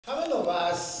How many of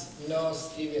us know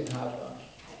Stephen Harper?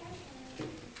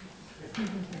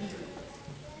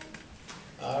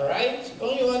 All right,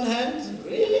 only one hand?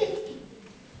 Really?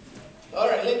 All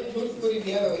right, let's put it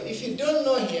the other way. If you don't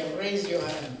know him, raise your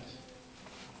hand.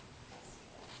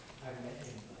 I've met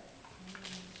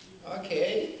him.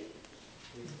 Okay.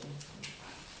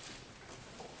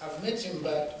 I've met him,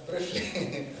 but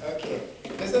briefly. Okay.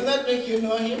 Doesn't that make you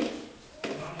know him?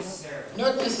 Not necessarily.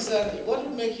 Not necessarily. What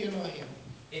would make you know him?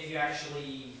 If you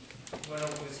actually went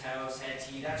over to his house, had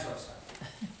tea, that sort of stuff.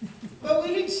 But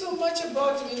we read so much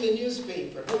about him in the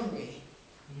newspaper, don't we?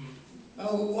 Mm-hmm.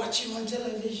 And we watch him on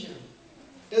television.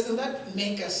 Doesn't that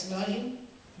make us know him?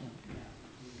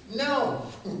 No.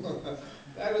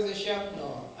 That was a sharp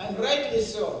no. And rightly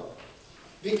so.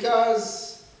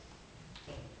 Because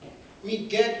we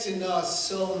get to know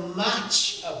so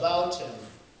much about him.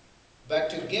 But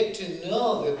to get to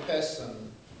know the person,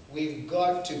 we've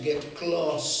got to get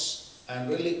close and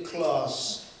really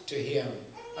close to him.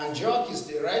 And Jock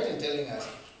is right in telling us,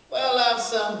 well, I have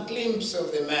some glimpse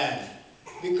of the man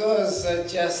because I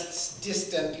just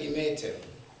distantly met him.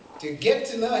 To get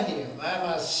to know him, I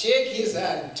must shake his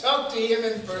hand, talk to him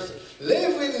in person,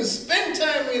 live with him, spend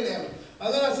time with him.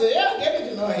 And then I say, yeah, getting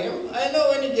to know him. I know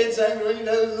when he gets angry, when he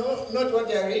doesn't know, not what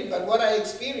I read, but what I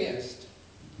experienced.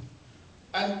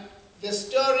 And the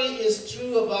story is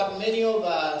true about many of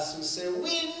us who say,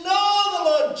 we know the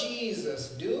Lord Jesus.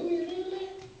 Do we really?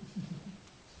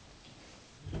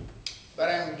 But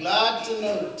I'm glad to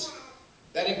note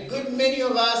that a good many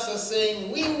of us are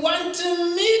saying, we want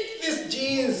to meet this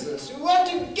Jesus. We want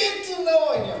to get to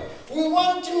know him. We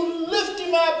want to lift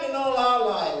him up in all our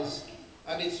lives.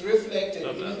 And it's reflected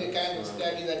in the kind of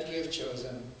study that we have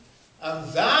chosen.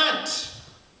 And that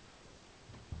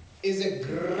is the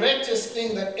greatest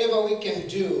thing that ever we can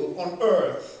do on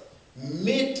earth.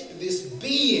 Meet this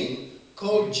being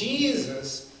called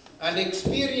Jesus and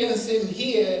experience him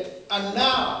here and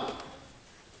now.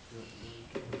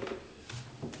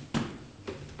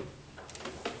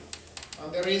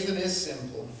 And the reason is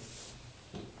simple.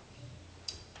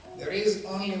 There is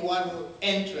only one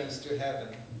entrance to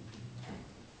heaven.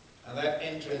 And that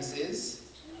entrance is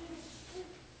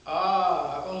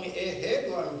only a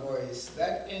head one voice.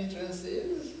 That entrance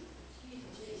is?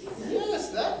 Yes,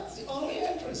 that's the only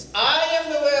entrance. I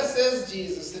am the way, says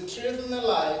Jesus, the truth and the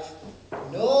life.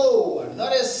 No one,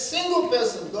 not a single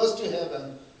person goes to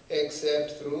heaven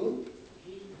except through.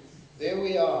 There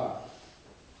we are.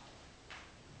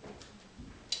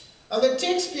 And the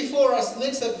text before us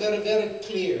makes that very, very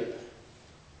clear.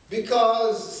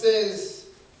 Because it says,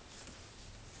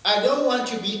 I don't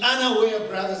want you to be unaware,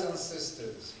 brothers and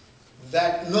sisters,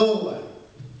 that no one.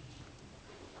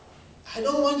 I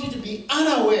don't want you to be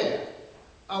unaware.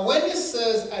 And when it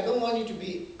says, I don't want you to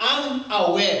be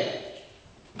unaware,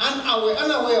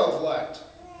 unaware of what?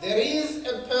 There is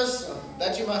a person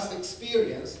that you must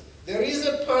experience. There is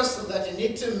a person that you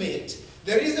need to meet.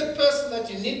 There is a person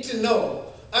that you need to know.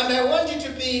 And I want you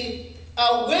to be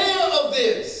aware of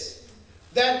this,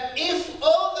 that if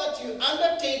all that you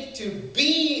undertake to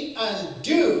be and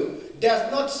do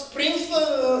does not spring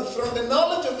from the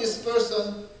knowledge of this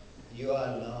person, you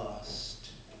are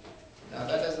lost. Now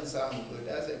that doesn't sound good,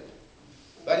 does it?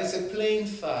 But it's a plain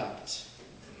fact.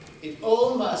 It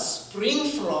all must spring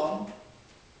from,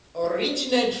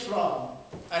 originate from,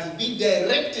 and be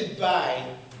directed by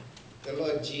the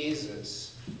Lord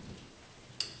Jesus.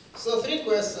 So 3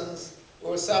 questions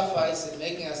will suffice in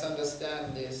making us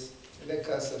understand this in the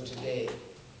course of today.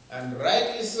 And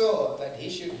rightly so, that he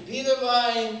should be the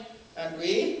vine and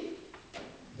we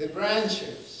the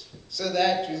branches. So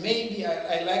that we may be,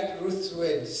 I like Ruth's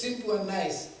word, simple and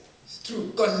nice, it's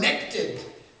true, connected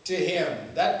to him.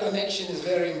 That connection is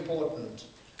very important.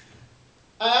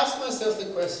 I ask myself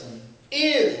the question,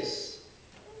 is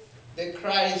the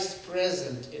Christ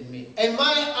present in me? Am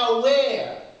I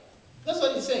aware? That's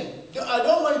what he's saying. I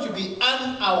don't want you to be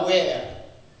unaware.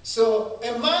 So,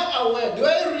 am I aware? Do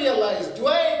I realize? Do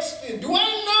I experience? Do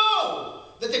I know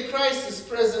that the Christ is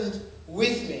present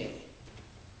with me?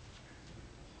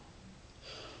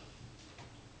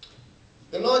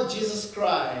 The Lord Jesus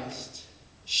Christ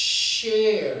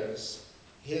shares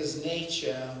his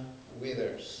nature with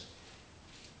us.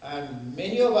 And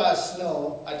many of us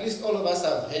know, at least all of us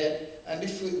have heard, and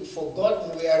if we've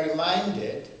forgotten, we are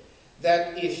reminded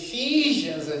that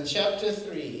Ephesians in chapter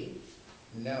 3,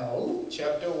 no,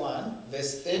 chapter 1,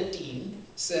 verse 13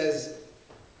 says,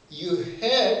 you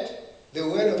heard the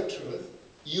word of truth,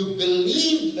 you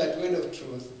believed that word of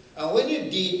truth, and when you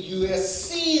did, you were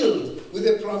sealed with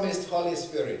the promised Holy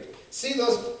Spirit. See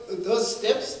those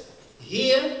steps?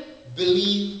 Hear,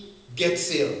 believe, get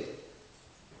sealed.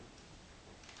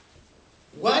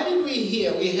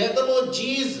 here? We had the Lord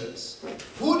Jesus.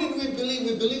 Who did we believe?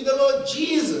 We believed the Lord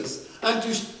Jesus. And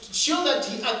to show that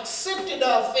he accepted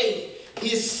our faith,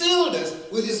 he sealed us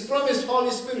with his promised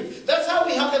Holy Spirit. That's how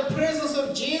we have the presence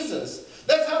of Jesus.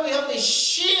 That's how we have the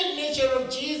shared nature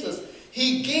of Jesus.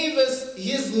 He gave us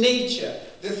his nature.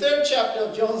 The 3rd chapter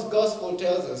of John's Gospel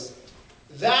tells us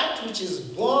that which is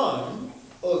born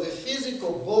of the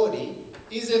physical body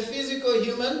is a physical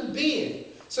human being.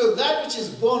 So that which is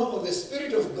born of the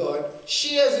Spirit of God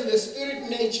shares in the spirit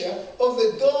nature of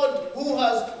the God who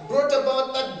has brought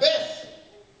about that birth.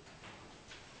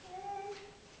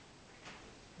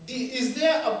 Is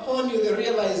there upon you the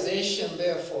realization,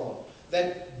 therefore,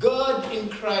 that God in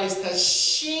Christ has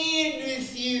shared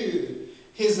with you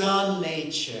his own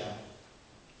nature?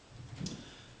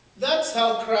 That's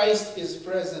how Christ is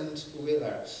present with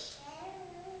us.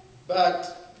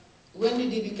 But when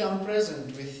did he become present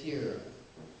with you?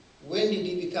 When did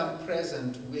he become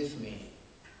present with me?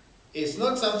 It's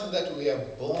not something that we are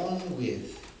born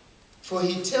with. For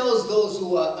he tells those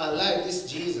who are alive,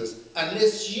 this Jesus,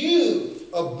 unless you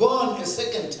are born a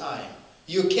second time,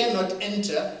 you cannot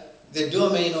enter the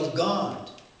domain of God.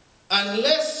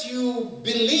 Unless you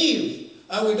believe,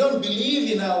 and we don't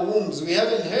believe in our wombs, we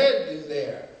haven't heard in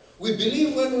there. We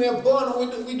believe when we are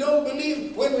born, we don't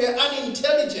believe when we are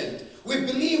unintelligent. We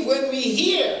believe when we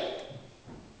hear.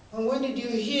 And when did you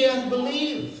hear and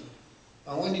believe?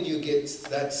 And when did you get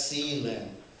that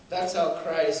sealing? That's how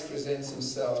Christ presents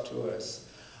himself to us.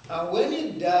 And when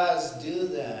he does do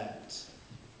that,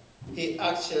 he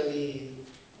actually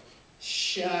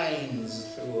shines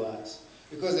through us.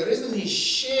 Because the reason he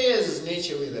shares his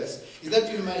nature with us is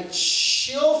that we might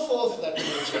show forth that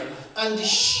nature and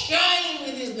shine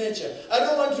with his nature. I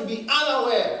don't want to be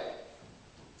unaware.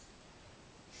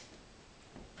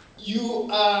 You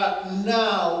are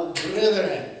now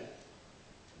brethren.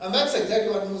 And that's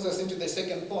exactly what moves us into the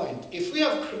second point. If we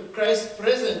have Christ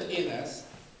present in us,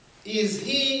 is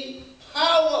he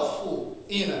powerful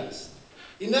in us?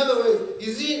 In other words,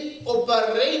 is he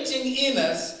operating in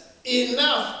us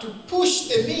enough to push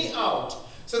the me out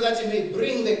so that he may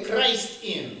bring the Christ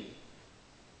in?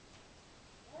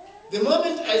 The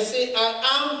moment I say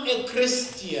I am a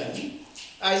Christian,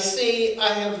 I say I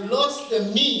have lost the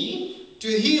me to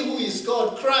he who is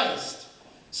called Christ.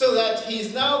 So that he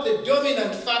is now the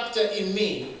dominant factor in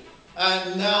me,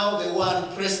 and now the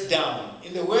one pressed down.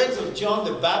 In the words of John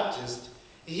the Baptist,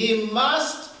 he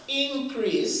must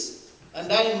increase,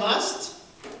 and I must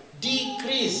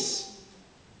decrease.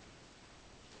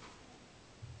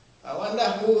 I wonder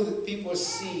who people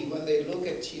see when they look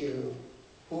at you,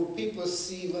 who people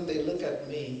see when they look at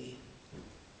me.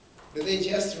 Do they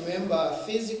just remember our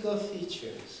physical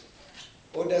features?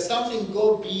 Or does something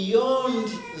go beyond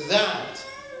that?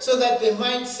 So that they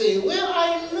might say, well,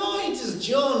 I know it is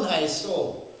John I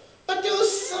saw, but there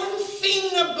was something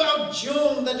about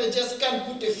John that I just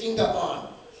can't put a finger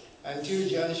on. Until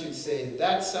John should say,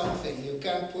 that something you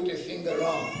can't put a finger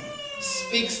on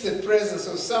speaks the presence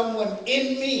of someone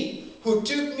in me who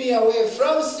took me away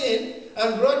from sin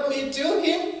and brought me to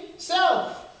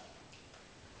himself.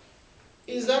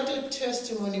 Is that a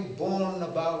testimony born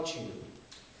about you?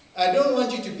 I don't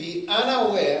want you to be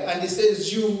unaware, and it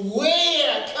says you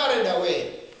were carried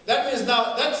away. That means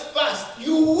now, that's past.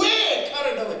 You were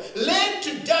carried away, led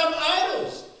to dumb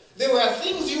idols. There were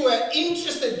things you were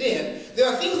interested in. There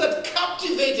are things that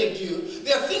captivated you.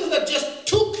 There are things that just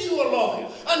took you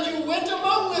along, and you went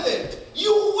along with it.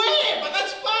 You were, but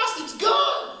that's past. It's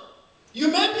gone.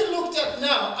 You may be looked at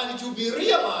now, and it will be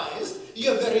realized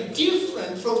you're very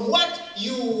different from what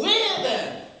you were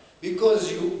then.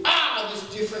 Because you are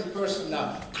this different person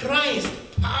now. Christ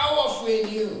powerful in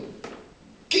you.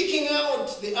 Kicking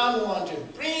out the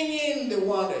unwanted, bringing in the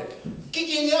wanted.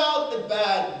 Kicking out the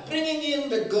bad, bringing in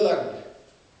the good.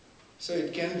 So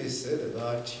it can be said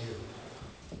about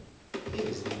you, he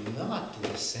is not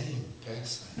the same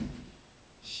person.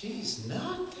 She's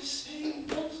not the same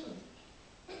person.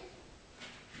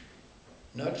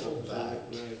 Not for bad,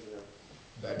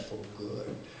 but for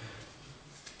good.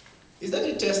 Is that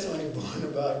a testimony born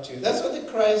about you? That's what the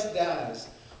Christ does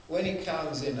when he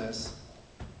comes in us.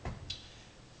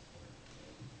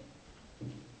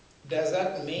 Does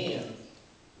that mean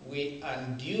we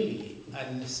unduly,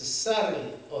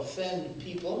 unnecessarily offend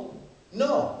people?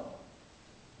 No.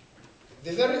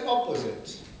 The very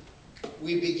opposite.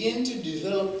 We begin to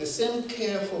develop the same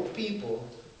care for people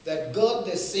that God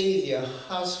the Savior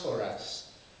has for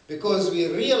us. Because we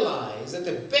realize that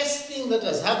the best thing that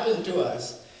has happened to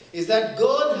us is that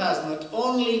God has not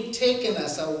only taken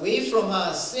us away from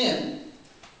our sin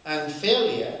and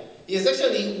failure, he has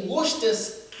actually washed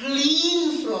us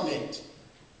clean from it.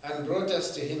 and brought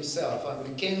us to himself. And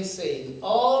we can say in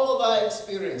all of our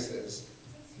experiences,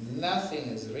 nothing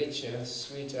is richer,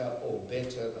 sweeter, or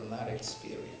better than that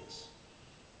experience.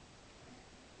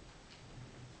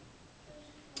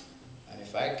 And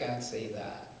if I can't say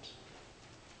that,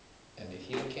 and if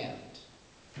you can't,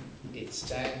 it's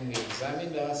time we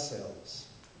examined ourselves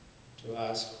to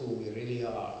ask who we really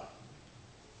are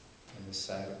in the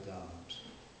sight of God.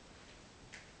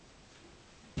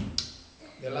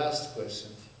 The last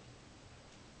question.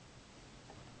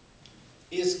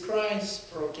 Is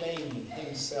Christ proclaiming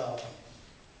himself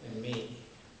in me?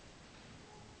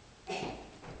 If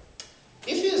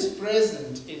he is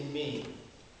present in me,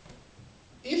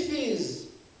 if he is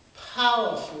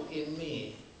powerful in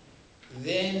me,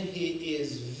 then he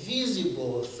is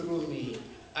visible through me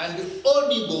and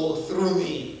audible through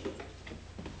me.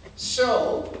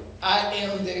 So I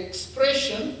am the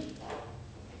expression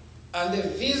and the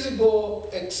visible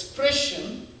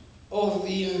expression of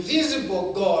the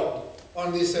invisible God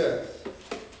on this earth.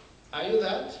 Are you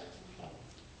that?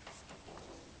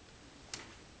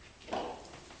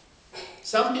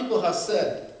 Some people have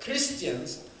said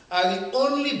Christians are the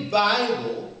only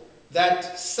Bible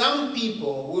that some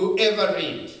people will ever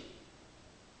read.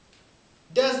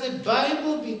 Does the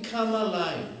Bible become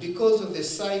alive because of the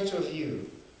sight of you?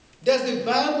 Does the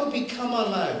Bible become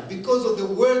alive because of the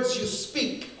words you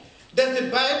speak? Does the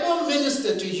Bible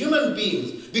minister to human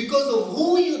beings because of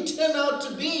who you turn out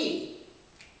to be?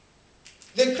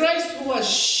 The Christ who has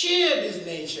shared his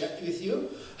nature with you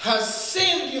has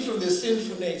saved you from the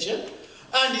sinful nature,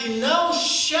 and he now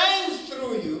shines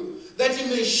through you that he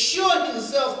may show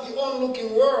himself the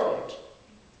onlooking world.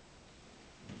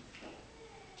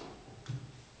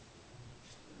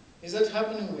 Is that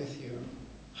happening with you?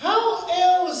 How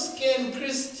else can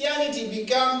Christianity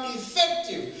become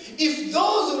effective if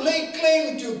those who lay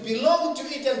claim to belong to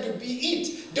it and to be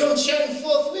it don't shine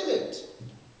forth with it?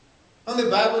 And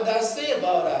the Bible does say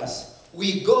about us,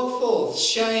 we go forth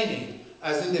shining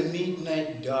as in the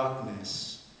midnight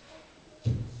darkness.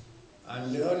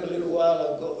 And not a little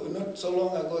while ago, not so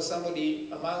long ago, somebody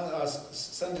among us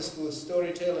Sunday school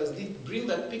storytellers did bring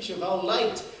that picture of how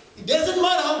light, it doesn't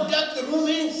matter how dark the room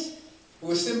is, it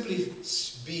will simply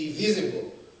be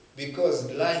visible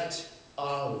because light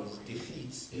always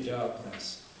defeats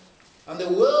darkness. And the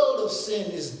world of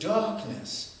sin is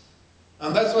darkness.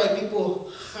 And that's why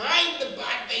people hide the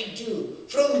bad they do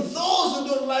from those who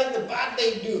don't like the bad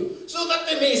they do, so that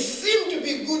they may seem to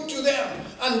be good to them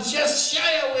and just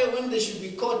shy away when they should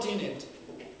be caught in it.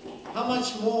 How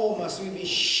much more must we be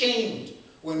shamed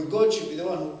when God should be the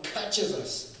one who catches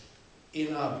us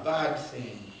in our bad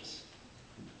things?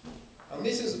 And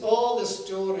this is all the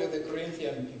story of the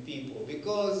Corinthian people,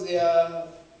 because they are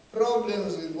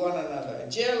problems with one another,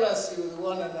 jealousy with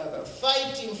one another,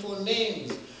 fighting for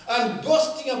names, and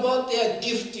boasting about their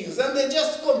giftings, and they're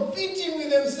just competing with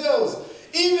themselves.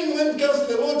 Even when it comes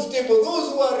to the Lord's table,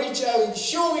 those who are rich are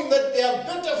showing that they have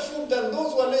better food than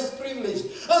those who are less privileged.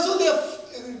 And so they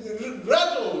are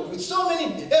rattled with so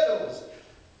many devils.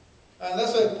 And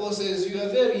that's why Paul says, you are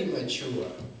very immature.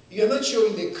 You are not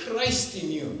showing the Christ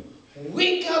in you.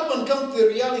 Wake up and come to the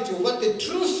reality of what the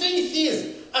true faith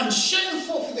is, and shine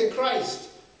forth the Christ.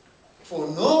 For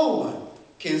no one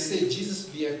can say Jesus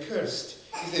be accursed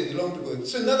if they belong to God.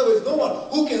 So in other words, no one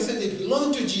who can say they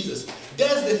belong to Jesus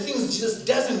does the things Jesus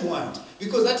doesn't want,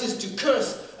 because that is to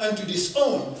curse and to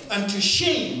disown and to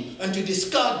shame and to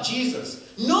discard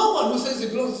Jesus. No one who says he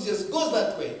belongs to Jesus goes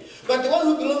that way. But the one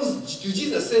who belongs to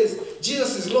Jesus says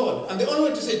Jesus is Lord. And the only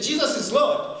way to say Jesus is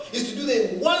Lord is to do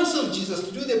the wants of Jesus,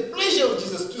 to do the pleasure of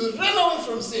Jesus, to run away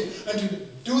from sin and to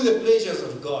do the pleasures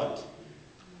of God.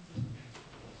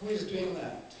 Who is doing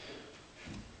that?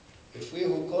 If we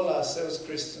who call ourselves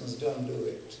Christians don't do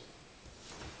it,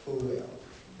 who will?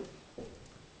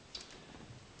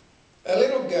 A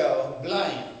little girl,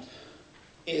 blind,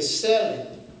 is selling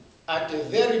at a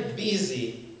very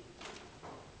busy,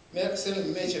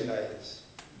 selling merchandise,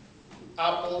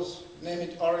 apples, name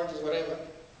it, oranges, whatever,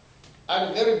 at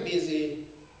a very busy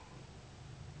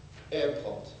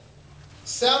airport.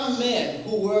 Some men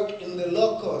who work in the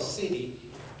local city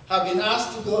have been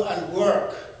asked to go and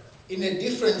work in a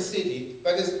different city,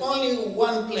 but there's only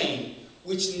one plane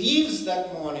which leaves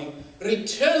that morning,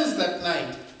 returns that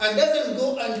night, and doesn't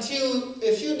go until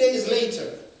a few days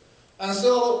later. And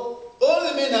so all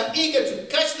the men are eager to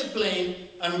catch the plane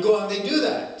and go, and they do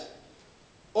that.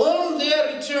 On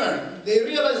their return, they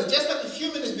realize just a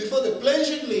few minutes before the plane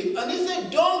should leave, and if they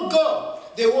don't go,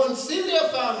 they won't see their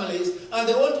families, and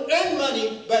they won't earn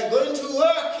money by going to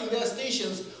work in their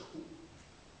stations.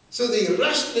 So they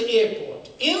rush to the airport.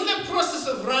 In the process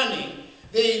of running,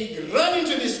 They run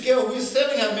into this girl who is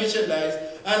selling her merchandise,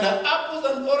 and her apples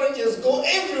and oranges go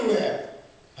everywhere.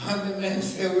 And the men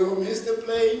say, we will miss the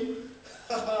plane.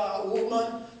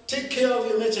 Woman, take care of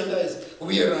your merchandise.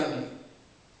 We are running.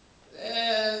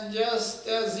 And just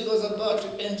as he was about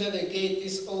to enter the gate,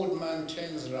 this old man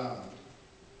turns around,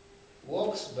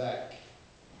 walks back,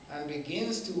 and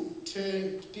begins to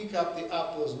pick up the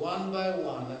apples one by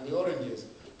one and the oranges,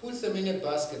 puts them in a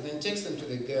basket, then takes them to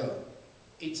the girl.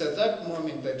 It's at that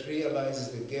moment that realizes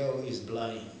the girl is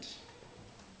blind.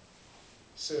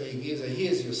 So he gives her,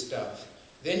 here's your stuff.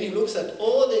 Then he looks at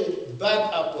all the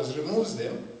bad apples, removes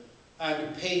them,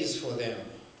 and pays for them.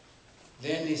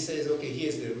 Then he says, okay,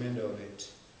 here's the remainder of it.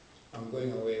 I'm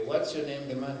going away. What's your name?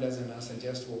 The man doesn't answer,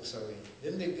 just walks away.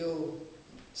 Then the girl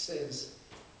says,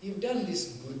 you've done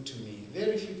this good to me.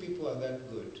 Very few people are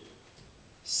that good.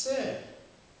 Sir,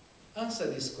 answer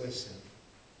this question.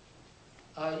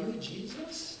 Are you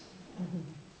Jesus?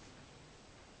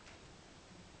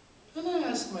 And I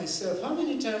ask myself, how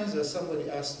many times has somebody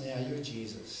asked me, are you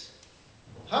Jesus?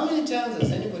 How many times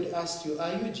has anybody asked you,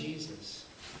 are you Jesus?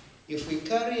 If we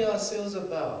carry ourselves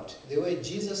about the way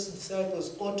Jesus'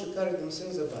 disciples ought to carry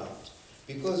themselves about,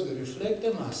 because we reflect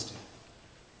the Master,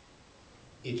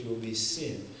 it will be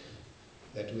seen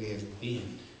that we have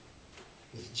been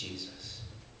with Jesus.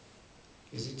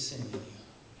 Is it sin in you?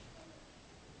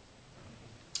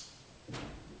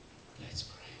 Let's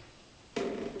pray.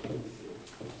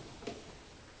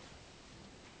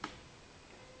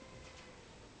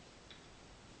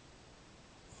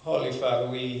 Holy Father,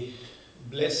 we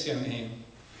bless your name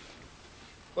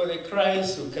for the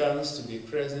Christ who comes to be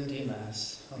present in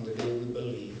us on the day we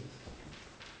believe.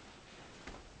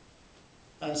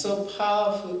 And so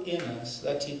powerful in us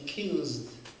that he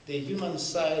kills the human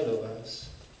side of us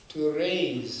to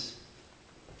raise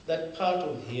that part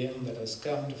of him that has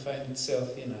come to find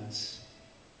itself in us,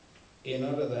 in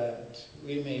order that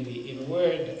we may be in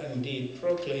word and deed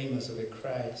proclaimers of the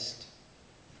Christ.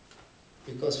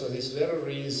 Because for this very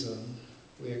reason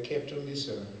we are kept on this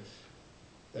earth,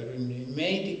 that we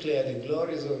may declare the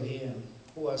glories of him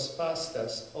who has passed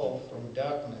us off from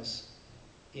darkness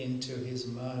into his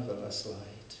marvelous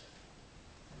light.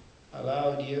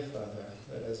 Allow, dear Father,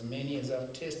 that as many as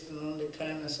have tasted on the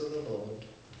kindness of the Lord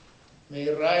may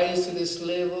rise to this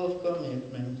level of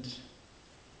commitment,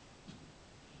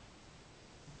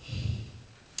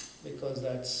 because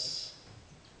that's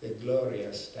the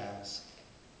glorious task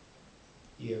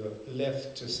you have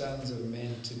left to sons of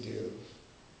men to do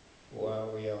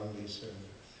while we are on this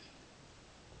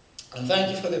earth. And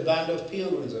thank you for the band of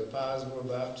pilgrims of Parrsboro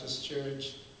Baptist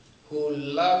Church who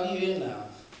love you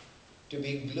enough to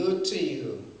be glued to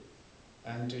you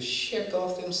and to shake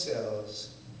off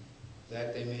themselves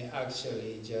that they may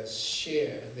actually just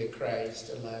share the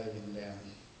Christ alive in them.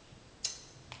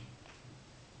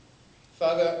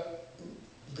 Father,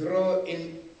 grow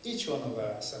in each one of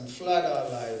us and flood our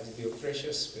lives with your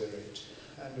precious Spirit,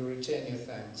 and we return you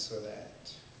thanks for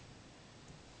that.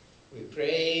 We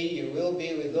pray you will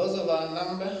be with those of our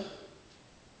number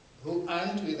who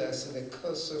aren't with us in the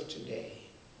course of today.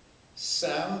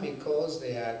 Some because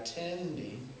they are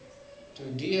attending to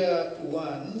dear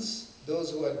ones, those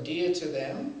who are dear to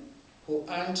them, who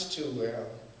aren't too well,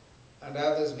 and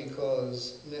others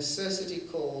because necessity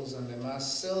calls and they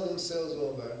must sell themselves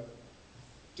over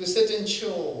to certain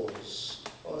chores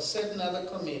or certain other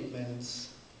commitments.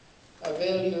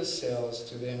 Avail yourselves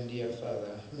to them, dear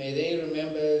Father. May they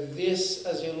remember this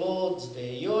as your Lord's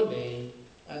day, your day,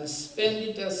 and spend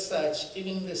it as such,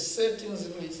 even in the settings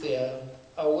in which they are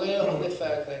aware of the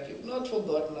fact that you've not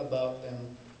forgotten about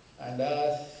them and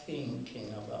are thinking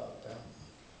about them.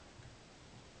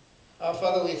 Our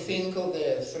Father, we think of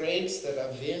the threats that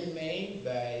have been made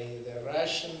by the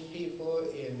Russian people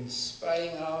in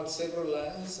spying out several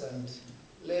lands and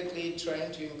lately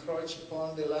trying to encroach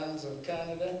upon the lands of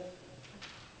Canada.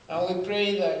 And we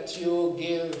pray that you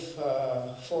give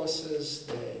forces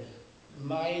the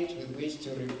might with which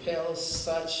to repel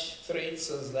such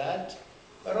threats as that.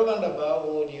 But over and above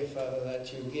all, dear Father,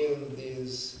 that you give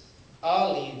these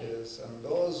our leaders and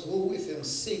those who with them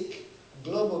seek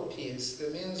global peace,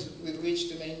 the means with which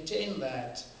to maintain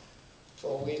that,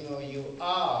 for we know you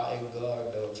are a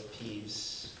God of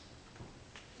peace.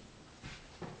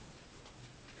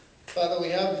 Father, we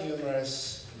have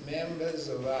numerous members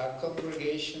of our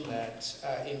congregation that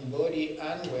are in body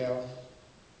unwell,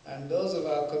 and those of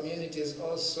our communities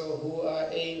also who are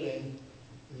ailing.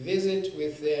 Visit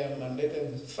with them and let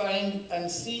them find and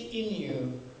see in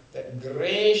you that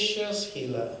gracious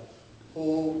healer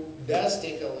who does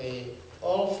take away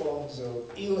all forms of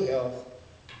ill health.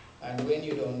 And when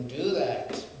you don't do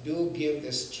that, do give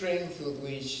the strength with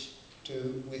which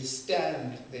to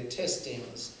withstand the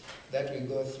testings that we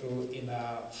go through in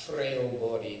our frail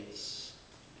bodies.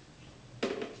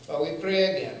 But we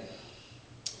pray again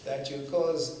that you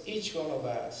cause each one of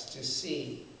us to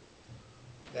see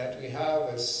that we have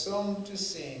a song to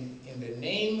sing in the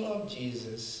name of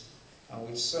Jesus, and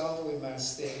which song we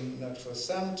must sing not for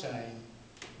some time,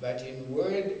 but in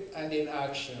word and in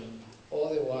action,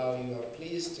 all the while you are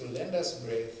pleased to lend us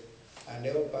breath and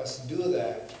help us do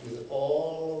that with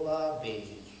all of our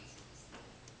being.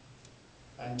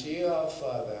 And to you, our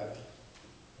Father,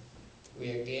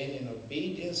 we again, in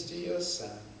obedience to your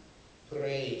Son,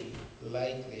 pray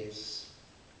like this.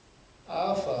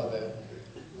 Our Father,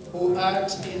 who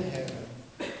art in heaven,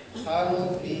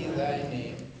 hallowed be thy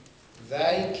name.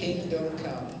 Thy kingdom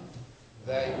come,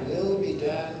 thy will be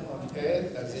done on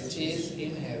earth as it is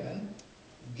in heaven.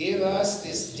 Give us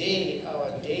this day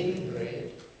our daily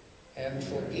bread, and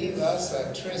forgive us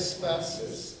our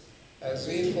trespasses, as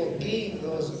we forgive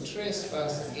those who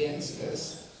trespass against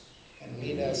us. And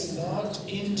lead us not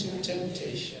into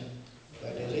temptation,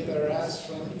 but deliver us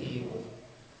from evil.